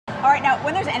All right, now,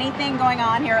 when there's anything going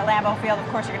on here at Lambeau Field, of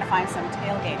course, you're going to find some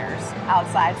tailgaters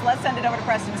outside. So let's send it over to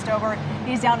Preston Stover.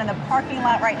 He's down in the parking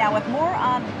lot right now with more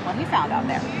on what he found out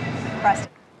there. Preston.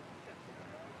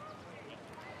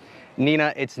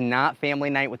 Nina, it's not family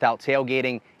night without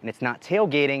tailgating, and it's not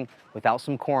tailgating without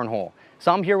some cornhole.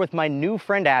 So I'm here with my new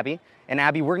friend, Abby. And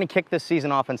Abby, we're going to kick this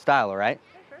season off in style, all right?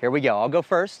 Here we go. I'll go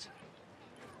first.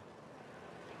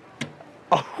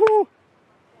 Oh!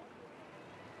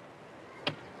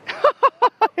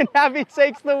 And Abby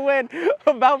takes the win,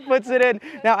 about puts it in.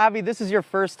 Now, Abby, this is your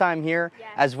first time here, Yes.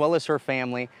 as well as her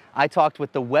family. I talked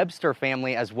with the Webster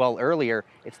family as well earlier.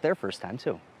 It's their first time,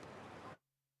 too.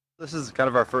 This is kind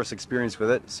of our first experience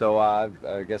with it, so I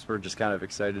guess we're just kind of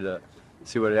excited to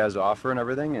see what it has to offer and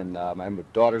everything, and my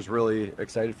daughter's really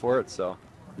excited for it, so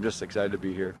I'm just excited to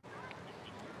be here.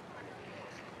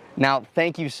 Now,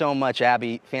 thank you so much,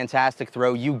 Abby. Fantastic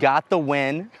throw. You got the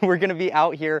win. We're going to be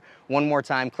out here one more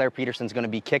time. Claire Peterson's going to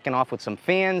be kicking off with some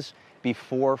fans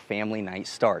before family night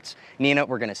starts. Nina,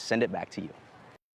 we're going to send it back to you.